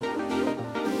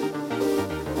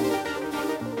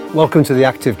Welcome to the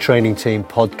Active Training Team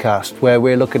podcast, where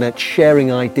we're looking at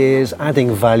sharing ideas,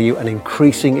 adding value and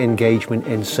increasing engagement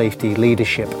in safety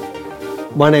leadership.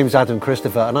 My name is Adam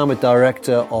Christopher and I'm a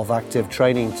director of Active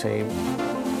Training Team.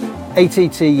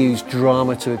 ATT use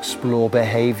drama to explore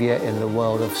behaviour in the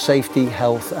world of safety,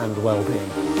 health and well-being.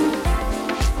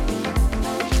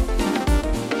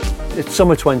 It's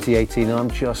summer 2018 and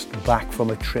I'm just back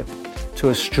from a trip to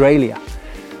Australia,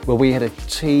 where we had a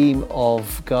team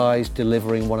of guys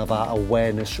delivering one of our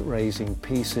awareness-raising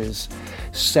pieces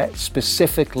set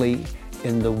specifically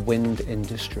in the wind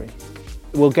industry.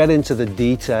 We'll get into the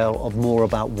detail of more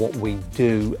about what we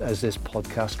do as this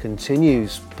podcast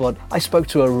continues, but I spoke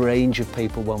to a range of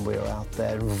people when we were out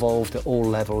there, involved at all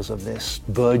levels of this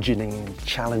burgeoning and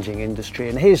challenging industry.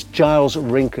 And here's Giles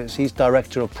Rinkers, he's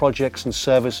Director of Projects and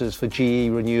Services for GE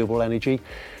Renewable Energy,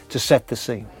 to set the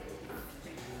scene.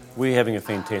 We're having a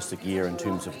fantastic year in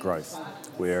terms of growth.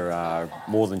 We're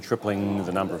more than tripling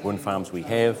the number of wind farms we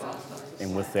have,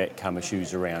 and with that come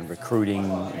issues around recruiting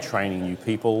and training new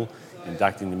people,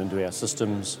 inducting them into our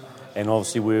systems, and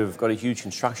obviously we've got a huge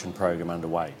construction program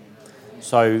underway.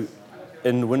 So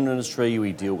in the wind industry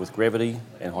we deal with gravity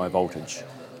and high voltage,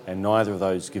 and neither of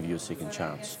those give you a second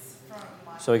chance.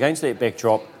 So against that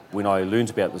backdrop, when I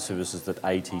learned about the services that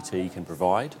ATT can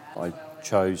provide, I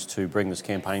chose to bring this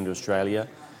campaign to Australia.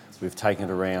 We've taken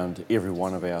it around every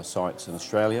one of our sites in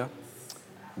Australia.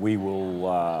 We will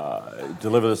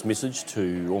deliver this message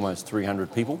to almost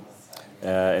 300 people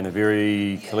in a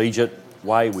very collegiate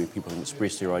way, where people can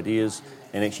express their ideas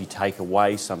and actually take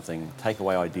away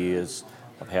ideas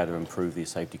of how to improve their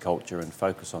safety culture and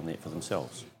focus on that for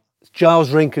themselves.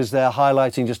 Giles Rinkers there,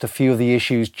 highlighting just a few of the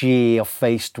issues GE are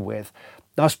faced with.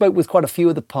 Now, I spoke with quite a few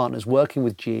of the partners working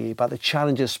with GE about the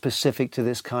challenges specific to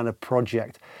this kind of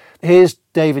project. Here's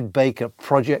David Baker,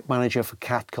 Project Manager for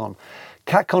CatCon.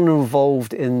 CatCon are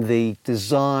involved in the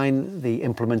design, the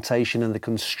implementation and the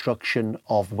construction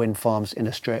of wind farms in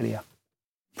Australia.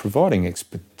 Providing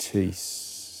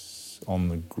expertise on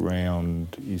the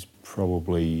ground is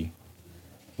probably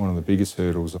one of the biggest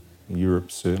hurdles.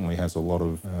 Europe certainly has a lot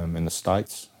of, in the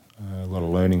States, a lot of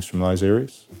learnings from those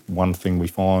areas. One thing we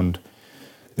find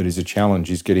that is a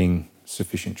challenge is getting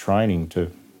sufficient training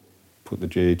to put the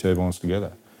GE turbines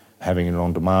together. Having it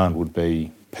on demand would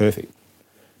be perfect.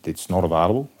 It's not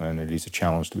available and it is a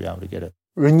challenge to be able to get it.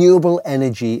 Renewable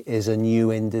energy is a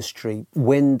new industry.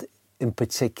 Wind in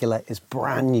particular is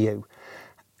brand new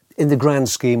in the grand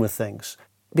scheme of things.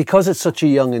 Because it's such a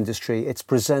young industry, it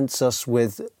presents us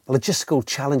with logistical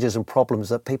challenges and problems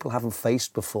that people haven't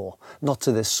faced before, not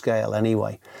to this scale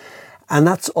anyway. And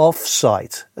that's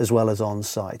off-site as well as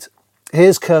on-site.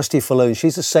 Here's Kirsty Falloon.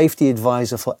 She's a safety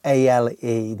advisor for ALE.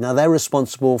 Now, they're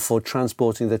responsible for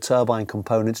transporting the turbine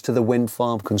components to the wind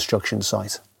farm construction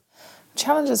site.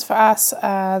 Challenges for us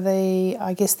are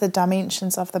the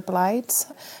dimensions of the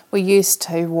blades. We're used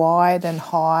to wide and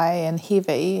high and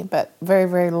heavy, but very,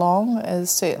 very long is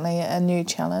certainly a new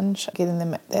challenge, getting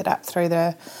that up through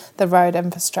the road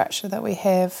infrastructure that we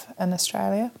have in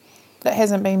Australia. It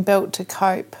hasn't been built to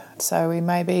cope, so we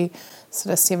may be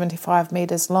sort of 75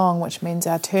 metres long, which means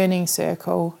our turning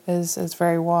circle is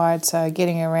very wide, so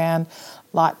getting around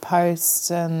light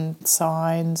posts and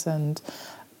signs and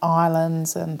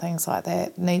islands and things like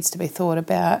that needs to be thought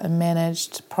about and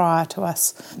managed prior to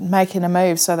us making a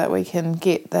move, so that we can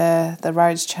get the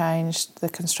roads changed, the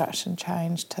construction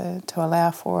changed to allow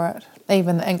for it.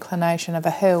 Even the inclination of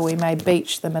a hill, we may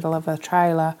beach the middle of a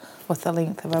trailer with the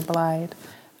length of a blade.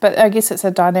 But I guess it's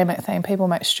a dynamic thing. People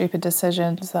make stupid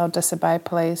decisions. They'll disobey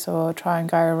police or try and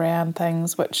go around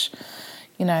things, which,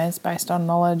 is based on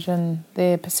knowledge and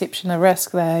their perception of risk.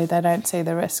 They don't see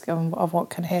the risk of what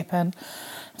can happen.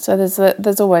 So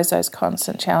there's always those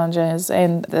constant challenges,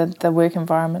 and the work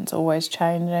environment's always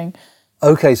changing.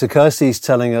 Okay, so Kirsty's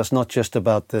telling us not just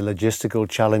about the logistical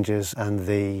challenges and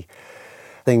the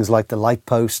things like the light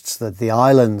posts, the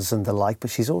islands and the like,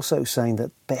 but she's also saying that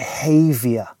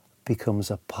behaviour becomes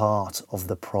a part of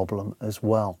the problem as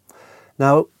well.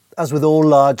 Now, as with all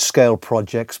large-scale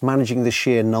projects, managing the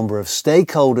sheer number of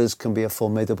stakeholders can be a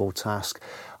formidable task.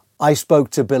 I spoke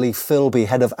to Billy Philby,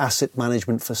 Head of Asset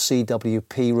Management for CWP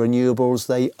Renewables.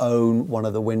 They own one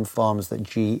of the wind farms that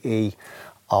GE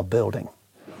are building.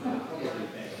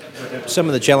 Some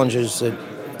of the challenges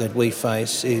that we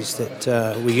face is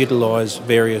that we utilise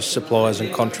various suppliers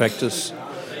and contractors,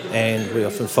 and we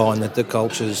often find that the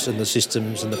cultures and the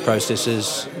systems and the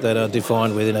processes that are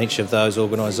defined within each of those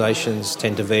organisations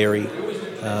tend to vary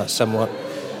somewhat.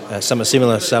 Some are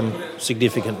similar, some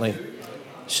significantly.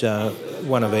 So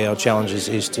one of our challenges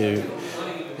is to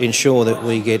ensure that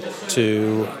we get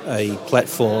to a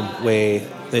platform where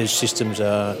those systems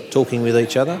are talking with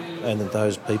each other and that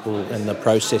those people and the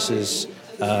processes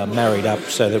are married up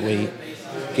so that we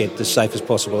get the safest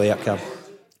possible outcome.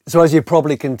 So as you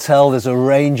probably can tell, there's a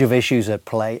range of issues at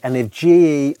play, and if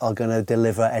GE are going to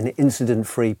deliver an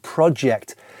incident-free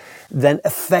project, then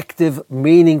effective,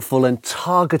 meaningful and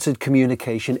targeted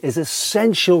communication is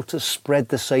essential to spread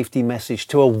the safety message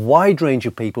to a wide range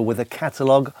of people with a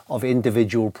catalogue of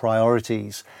individual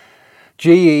priorities.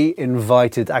 GE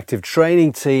invited Active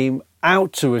Training Team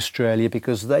out to Australia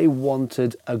because they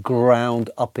wanted a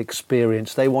ground-up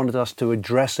experience. They wanted us to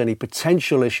address any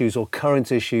potential issues or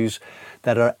current issues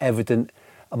that are evident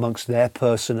amongst their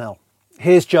personnel.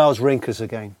 Here's Giles Rinkus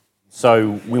again.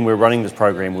 So when we're running this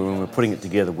program, when we're putting it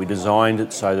together, we designed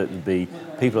it so that there'd be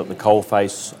people at the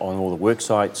coalface on all the work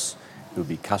sites, there would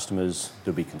be customers,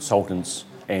 there would be consultants,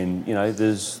 and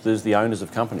there's the owners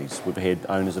of companies. We've had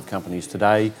owners of companies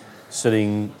today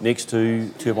sitting next to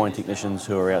turbine technicians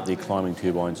who are out there climbing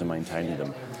turbines and maintaining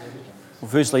them. Well,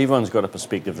 firstly, everyone's got a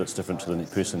perspective that's different to the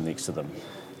person next to them.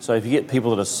 So if you get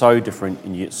people that are so different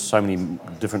and you get so many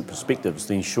different perspectives,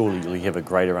 then surely you'll have a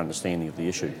greater understanding of the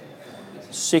issue.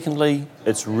 Secondly,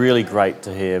 it's really great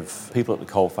to have people at the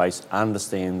coalface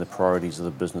understand the priorities of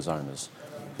the business owners,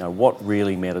 what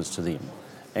really matters to them.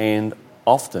 And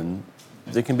often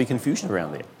there can be confusion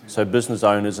around that. So business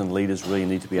owners and leaders really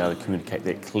need to be able to communicate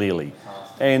that clearly.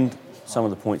 And some of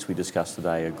the points we discussed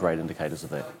today are great indicators of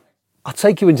that. I'll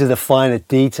take you into the finer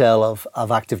detail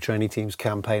of Active Training Team's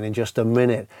campaign in just a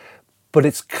minute, but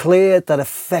it's clear that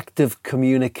effective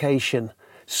communication,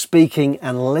 speaking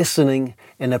and listening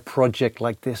in a project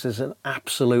like this is an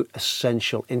absolute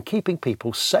essential in keeping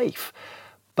people safe.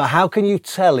 But how can you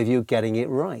tell if you're getting it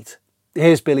right?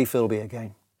 Here's Billy Philby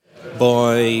again.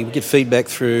 We get feedback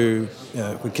through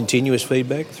continuous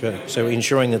feedback, so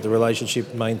ensuring that the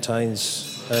relationship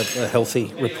maintains a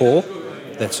healthy rapport.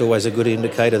 That's always a good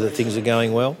indicator that things are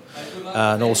going well.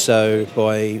 And also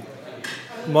by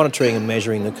monitoring and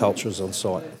measuring the cultures on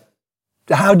site.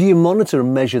 How do you monitor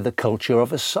and measure the culture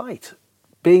of a site?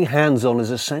 Being hands-on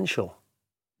is essential.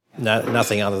 No,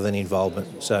 nothing other than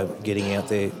involvement. So getting out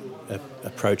there,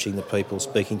 approaching the people,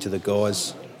 speaking to the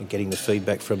guys and getting the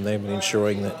feedback from them and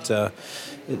ensuring that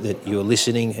you're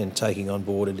listening and taking on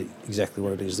board exactly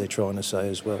what it is they're trying to say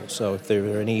as well. So if there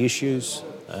are any issues,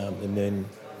 and then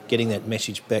getting that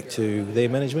message back to their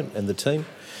management and the team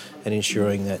and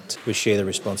ensuring that we share the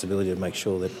responsibility to make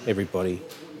sure that everybody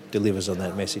delivers on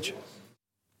that message.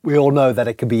 We all know that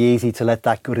it can be easy to let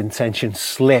that good intention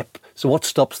slip. So what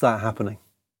stops that happening?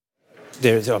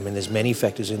 There's many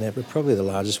factors in there, but probably the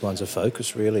largest ones are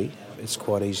focus, really. It's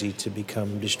quite easy to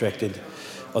become distracted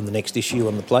on the next issue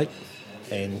on the plate.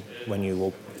 And when you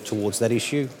walk towards that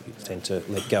issue, you tend to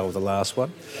let go of the last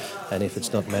one. And if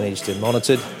it's not managed and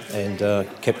monitored and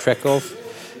kept track of,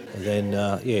 then,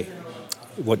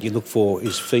 what you look for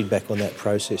is feedback on that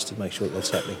process to make sure that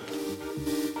that's happening.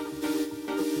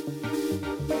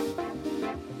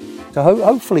 So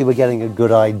hopefully we're getting a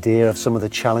good idea of some of the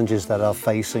challenges that are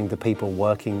facing the people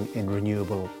working in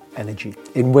renewable energy,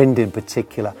 in wind in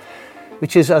particular,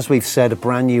 which is, as we've said, a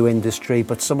brand new industry,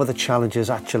 but some of the challenges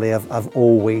actually have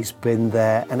always been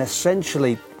there. And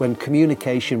essentially, when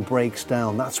communication breaks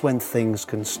down, that's when things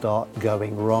can start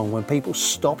going wrong, when people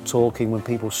stop talking, when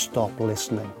people stop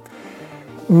listening.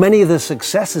 Many of the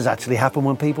successes actually happen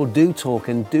when people do talk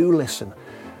and do listen.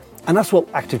 And that's what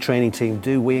Active Training Team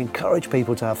do. We encourage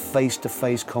people to have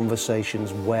face-to-face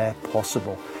conversations where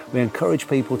possible. We encourage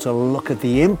people to look at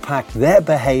the impact their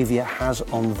behaviour has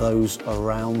on those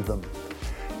around them.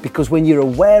 Because when you're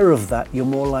aware of that, you're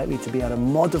more likely to be able to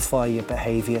modify your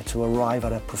behaviour to arrive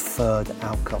at a preferred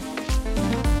outcome.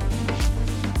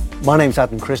 My name's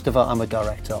Adam Christopher. I'm a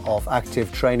director of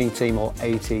Active Training Team, or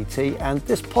ATT, and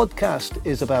this podcast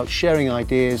is about sharing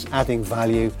ideas, adding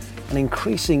value, and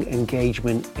increasing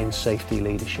engagement in safety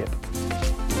leadership.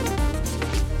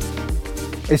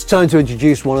 It's time to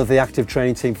introduce one of the Active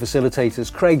Training Team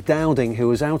facilitators, Craig Dowding,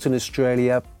 who is out in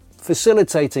Australia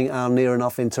facilitating our Near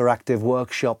Enough interactive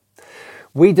workshop.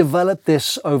 We developed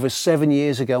this over 7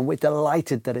 years ago, and we're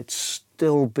delighted that it's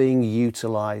still being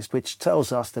utilised, which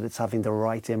tells us that it's having the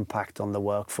right impact on the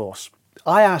workforce.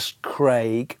 I asked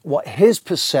Craig what his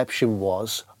perception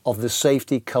was of the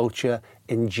safety culture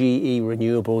in GE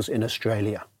Renewables in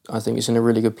Australia. I think it's in a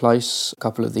really good place. A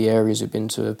couple of the areas we've been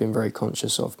to have been very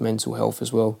conscious of mental health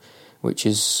as well, which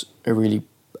is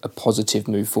a positive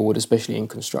move forward, especially in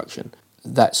construction.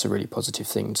 That's a really positive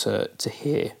thing to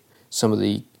hear. Some of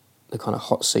the kind of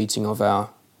hot seating of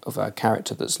our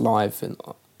character that's live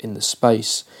in the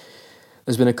space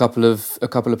There's been a couple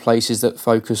of places that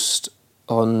focused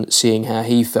on seeing how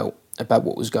he felt about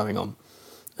what was going on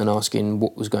and asking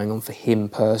what was going on for him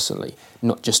personally,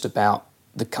 not just about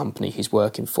the company he's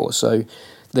working for. So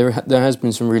there has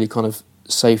been some really kind of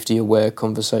safety-aware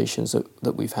conversations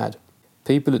that we've had.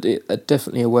 People are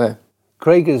definitely aware.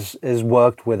 Craig has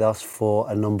worked with us for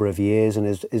a number of years and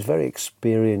is very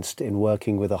experienced in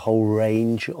working with a whole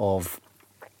range of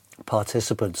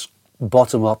participants,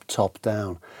 bottom up, top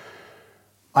down.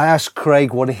 I asked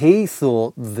Craig what he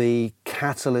thought the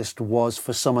catalyst was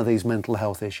for some of these mental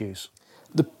health issues.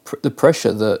 The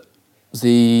pressure that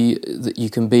you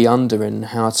can be under and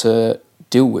how to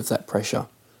deal with that pressure,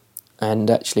 and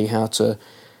actually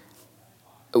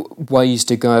ways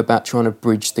to go about trying to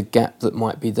bridge the gap that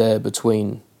might be there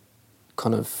between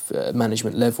kind of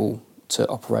management level to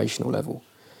operational level.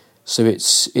 So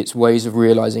it's ways of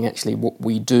realising actually what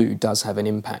we do does have an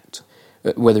impact,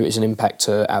 whether it's an impact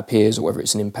to our peers or whether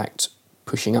it's an impact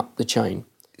pushing up the chain.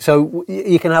 So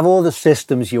you can have all the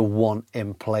systems you want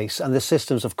in place, and the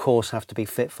systems, of course, have to be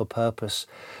fit for purpose.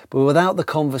 But without the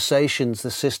conversations, the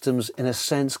systems, in a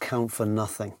sense, count for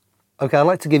nothing. Okay, I'd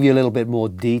like to give you a little bit more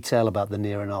detail about the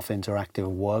Near Enough Interactive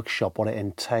Workshop, what it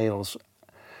entails.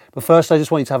 But first, I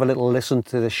just want you to have a little listen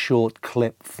to this short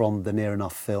clip from the Near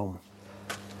Enough film.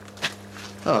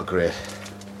 Oh, great.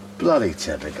 Bloody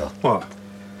typical. What?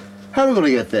 How are we going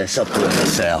to get this up to the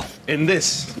cell? In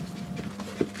this?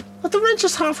 But the wrench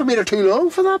is half a metre too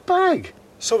long for that bag.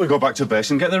 So we go back to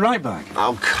base and get the right bag.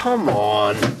 Oh, come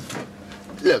on.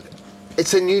 Look,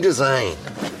 it's a new design.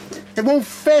 It won't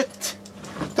fit.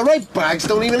 The right bags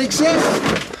don't even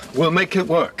exist. We'll make it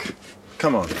work.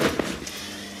 Come on.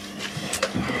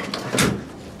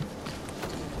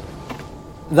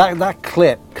 That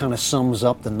clip kind of sums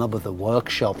up the nub of the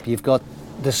workshop. You've got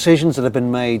decisions that have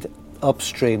been made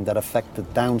upstream that affect the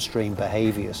downstream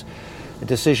behaviours. A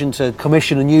decision to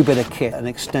commission a new bit of kit, an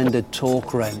extended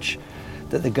torque wrench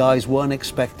that the guys weren't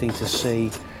expecting to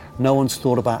see. No one's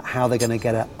thought about how they're going to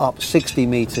get it up 60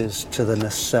 metres to the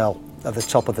nacelle at the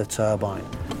top of the turbine.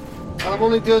 I'm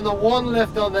only doing the one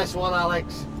lift on this one,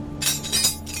 Alex.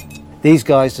 These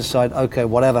guys decide, okay,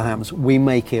 whatever happens, we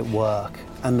make it work.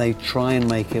 And they try and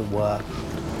make it work.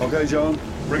 Okay, John,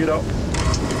 bring it up.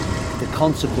 The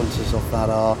consequences of that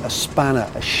are a spanner,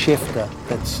 a shifter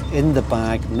that's in the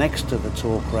bag next to the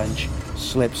torque wrench,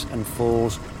 slips and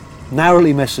falls,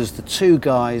 narrowly misses the two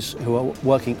guys who are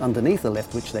working underneath the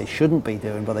lift, which they shouldn't be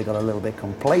doing, but they got a little bit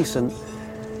complacent,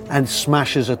 and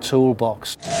smashes a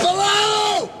toolbox.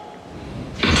 Below!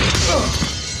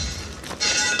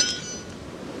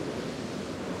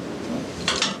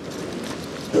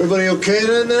 Everybody okay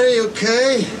down there? You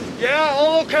okay? Yeah,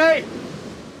 all okay.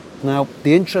 Now,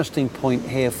 the interesting point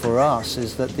here for us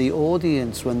is that the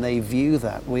audience, when they view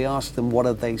that, we ask them what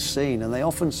have they seen, and they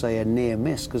often say a near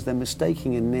miss because they're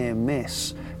mistaking a near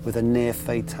miss with a near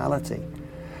fatality.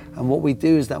 And what we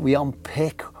do is that we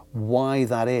unpick why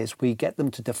that is. We get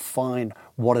them to define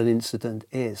what an incident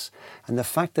is. And the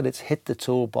fact that it's hit the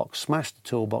toolbox, smashed the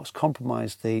toolbox,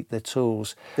 compromised the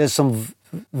tools, there's some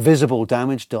visible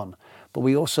damage done. But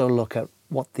we also look at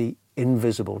what the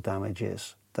invisible damage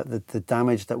is, that the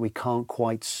damage that we can't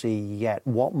quite see yet.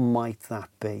 What might that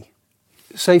be?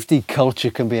 Safety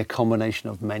culture can be a combination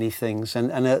of many things,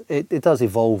 and it does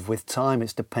evolve with time.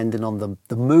 It's dependent on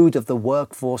the mood of the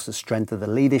workforce, the strength of the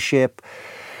leadership,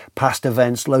 past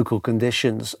events, local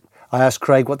conditions. I asked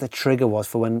Craig what the trigger was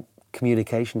for when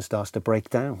communication starts to break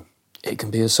down. It can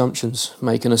be assumptions,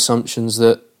 making assumptions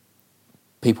that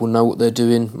people know what they're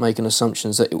doing, making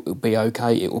assumptions that it will be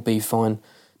okay, it will be fine.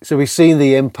 So we've seen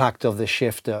the impact of the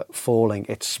shifter falling.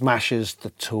 It smashes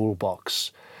the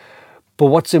toolbox. But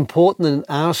what's important in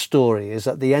our story is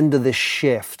at the end of this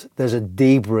shift, there's a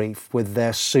debrief with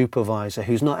their supervisor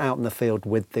who's not out in the field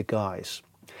with the guys.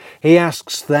 He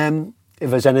asks them if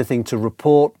there's anything to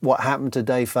report, what happened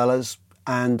today, fellas,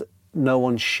 and no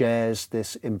one shares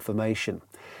this information.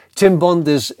 Tim Bond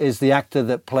is the actor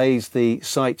that plays the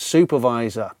site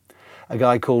supervisor, a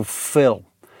guy called Phil.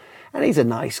 And he's a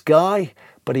nice guy,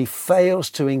 but he fails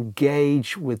to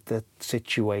engage with the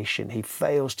situation. He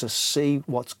fails to see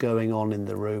what's going on in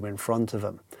the room in front of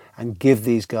him and give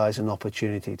these guys an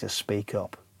opportunity to speak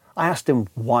up. I asked him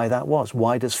why that was.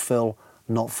 Why does Phil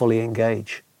not fully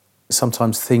engage?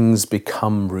 Sometimes things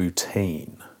become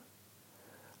routine.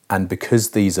 And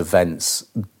because these events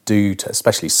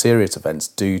especially serious events,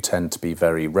 do tend to be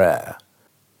very rare,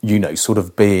 sort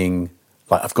of being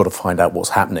like, I've got to find out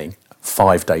what's happening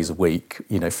 5 days a week,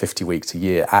 50 weeks a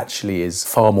year, actually is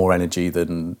far more energy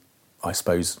than I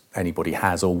suppose anybody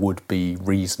has or would be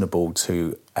reasonable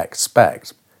to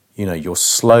expect. You know, you're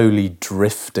slowly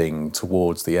drifting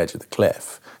towards the edge of the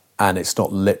cliff, and it's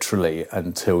not literally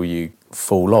until you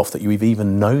fall off that you've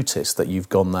even noticed that you've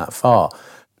gone that far.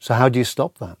 So how do you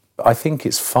stop that? I think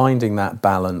it's finding that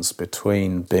balance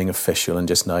between being official and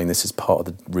just knowing this is part of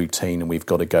the routine and we've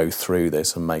got to go through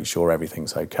this and make sure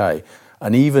everything's okay.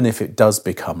 And even if it does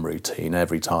become routine,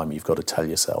 every time you've got to tell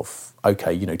yourself,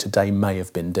 okay, you know, today may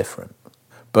have been different.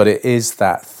 But it is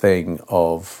that thing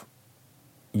of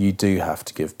you do have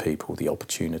to give people the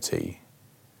opportunity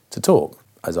to talk.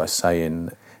 As I say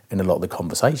in a lot of the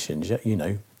conversations, you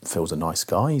know, Phil's a nice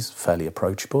guy, he's fairly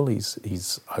approachable,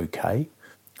 he's okay.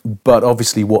 But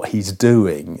obviously what he's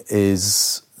doing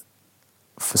is,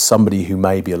 for somebody who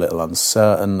may be a little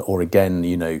uncertain, or again,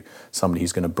 you know, somebody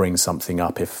who's going to bring something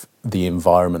up if the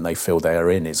environment they feel they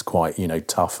are in is quite, you know,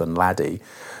 tough and laddie,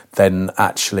 then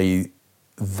actually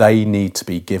they need to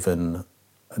be given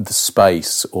the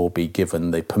space or be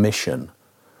given the permission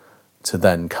to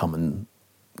then come and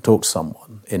talk to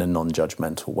someone in a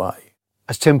non-judgmental way.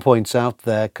 As Tim points out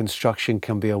there, construction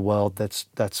can be a world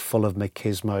that's full of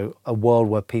machismo, a world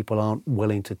where people aren't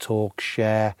willing to talk,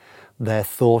 share their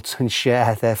thoughts and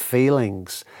share their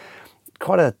feelings.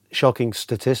 Quite a shocking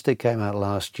statistic came out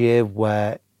last year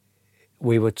where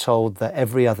we were told that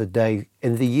every other day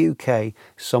in the UK,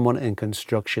 someone in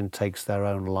construction takes their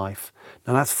own life.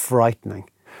 Now that's frightening.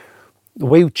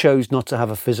 We chose not to have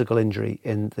a physical injury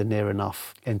in the Near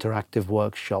Enough interactive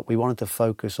workshop. We wanted to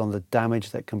focus on the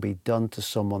damage that can be done to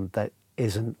someone that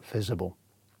isn't visible.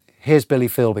 Here's Billy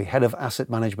Philby, Head of Asset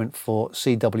Management for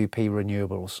CWP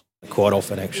Renewables. Quite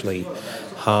often, actually,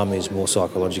 harm is more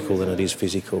psychological than it is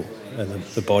physical, and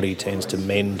the body tends to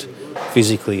mend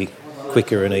physically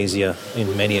quicker and easier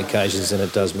in many occasions than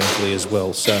it does mentally as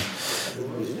well. So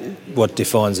what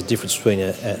defines the difference between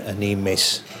a near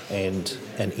miss and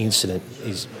an incident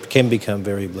can become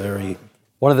very blurry.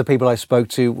 One of the people I spoke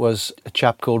to was a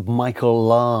chap called Michael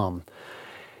Lamb.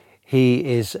 He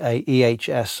is a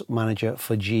EHS manager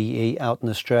for GE out in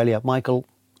Australia. Michael,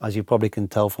 as you probably can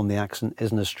tell from the accent,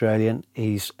 is an Australian.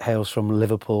 He hails from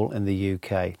Liverpool in the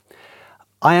UK.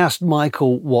 I asked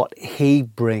Michael what he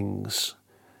brings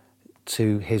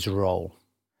to his role.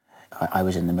 I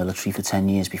was in the military for 10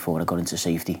 years before I got into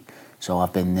safety. So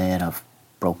I've been there, I've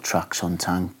broke tracks on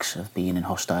tanks, I've been in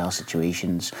hostile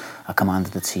situations, I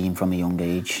commanded a team from a young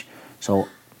age. So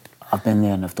I've been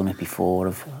there and I've done it before,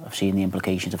 I've seen the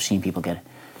implications, I've seen people get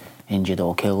injured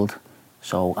or killed.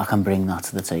 So I can bring that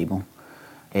to the table.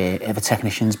 If a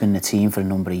technician's been in the team for a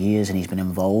number of years and he's been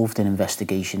involved in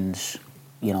investigations,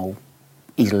 you know,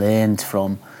 he's learned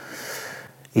from...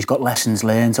 He's got lessons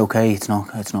learned, okay, it's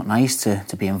not nice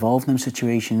to be involved in them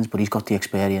situations, but he's got the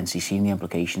experience, he's seen the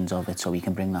implications of it, so he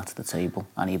can bring that to the table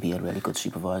and he'll be a really good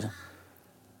supervisor.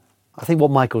 I think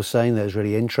what Michael's saying there is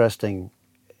really interesting.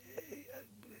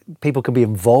 People can be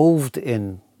involved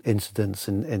in incidents,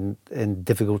 in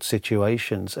difficult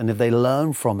situations, and if they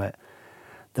learn from it,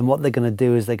 then what they're going to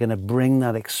do is they're going to bring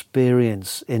that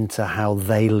experience into how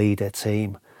they lead a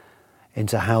team,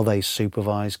 into how they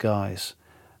supervise guys.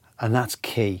 And that's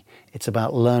key. It's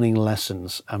about learning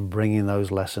lessons and bringing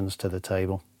those lessons to the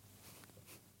table.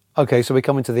 Okay, so we're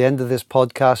coming to the end of this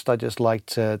podcast. I'd just like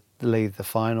to leave the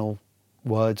final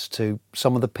words to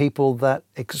some of the people that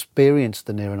experienced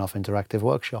the Near Enough Interactive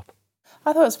Workshop.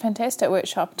 I thought it was a fantastic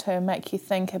workshop to make you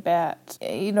think about,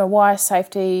 you know, why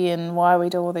safety and why we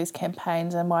do all these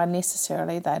campaigns and why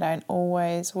necessarily they don't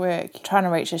always work. Trying to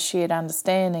reach a shared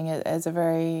understanding is a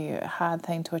very hard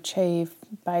thing to achieve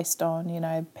based on, you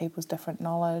know, people's different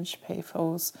knowledge,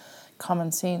 people's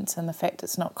common sense and the fact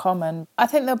it's not common. I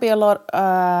think there'll be a lot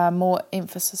more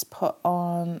emphasis put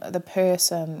on the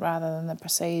person rather than the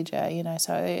procedure, you know,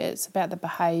 so it's about the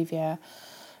behaviour.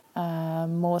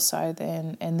 More so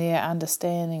than in their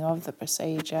understanding of the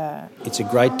procedure. It's a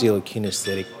great deal of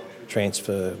kinesthetic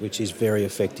transfer, which is very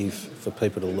effective for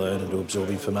people to learn and to absorb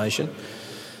information.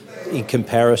 In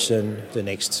comparison, the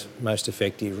next most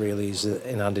effective really is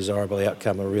an undesirable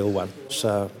outcome, a real one.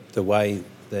 So the way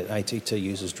that ATT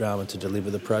uses drama to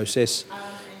deliver the process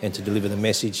and to deliver the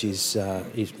message is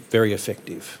very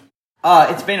effective.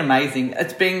 It's been amazing.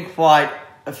 It's been quite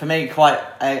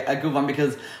a good one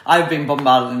because I've been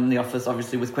bombarded in the office,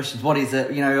 obviously, with questions. What is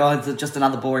it? You know, is it just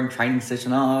another boring training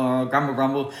session? Oh,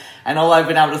 grumble. And all I've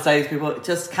been able to say to people,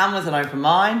 just come with an open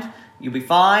mind, you'll be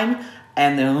fine.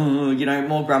 And then, you know,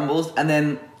 more grumbles. And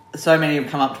then so many have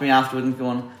come up to me afterwards and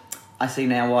gone, I see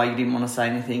now why you didn't want to say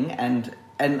anything. And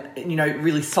you know,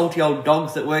 really salty old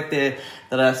dogs that work there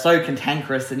that are so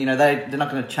cantankerous and, you know, they're not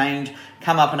going to change,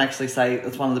 come up and actually say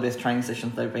it's one of the best training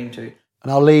sessions they've been to.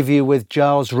 And I'll leave you with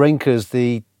Giles Rinkers,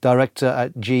 the Director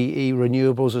at GE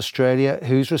Renewables Australia,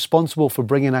 who's responsible for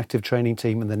bringing Active Training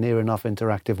Team and the Near Enough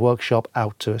Interactive Workshop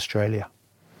out to Australia.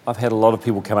 I've had a lot of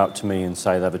people come up to me and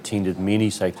say they've attended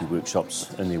many safety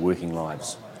workshops in their working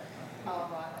lives.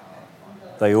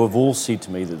 They have all said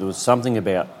to me that there was something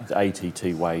about the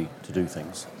ATT way to do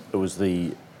things. It was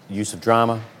the use of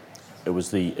drama, it was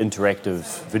the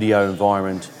interactive video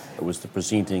environment, it was the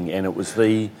presenting, and it was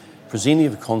the presenting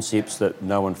of concepts that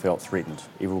no one felt threatened.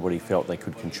 Everybody felt they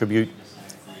could contribute,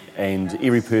 and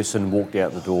every person walked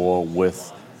out the door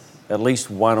with at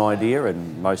least one idea,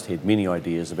 and most had many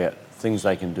ideas about things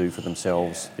they can do for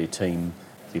themselves, their team,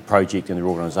 their project and their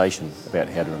organisation about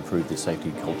how to improve their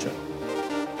safety culture.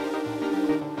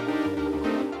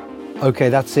 Okay,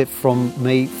 that's it from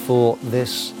me for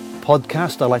this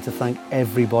podcast. I'd like to thank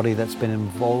everybody that's been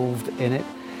involved in it,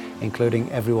 including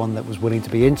everyone that was willing to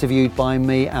be interviewed by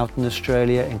me out in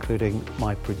Australia, including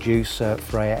my producer,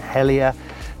 Freya Hellier,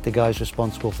 the guys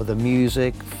responsible for the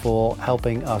music, for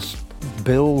helping us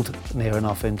build Near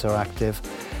Enough Interactive.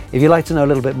 If you'd like to know a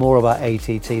little bit more about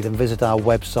ATT, then visit our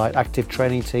website,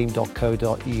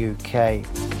 activetrainingteam.co.uk.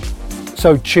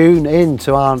 So tune in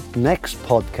to our next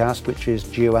podcast, which is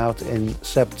due out in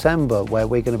September, where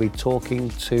we're going to be talking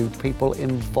to people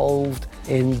involved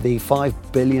in the £5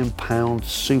 billion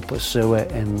super sewer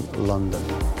in London.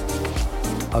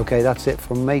 Okay, that's it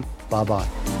from me. Bye-bye.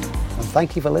 And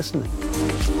thank you for listening.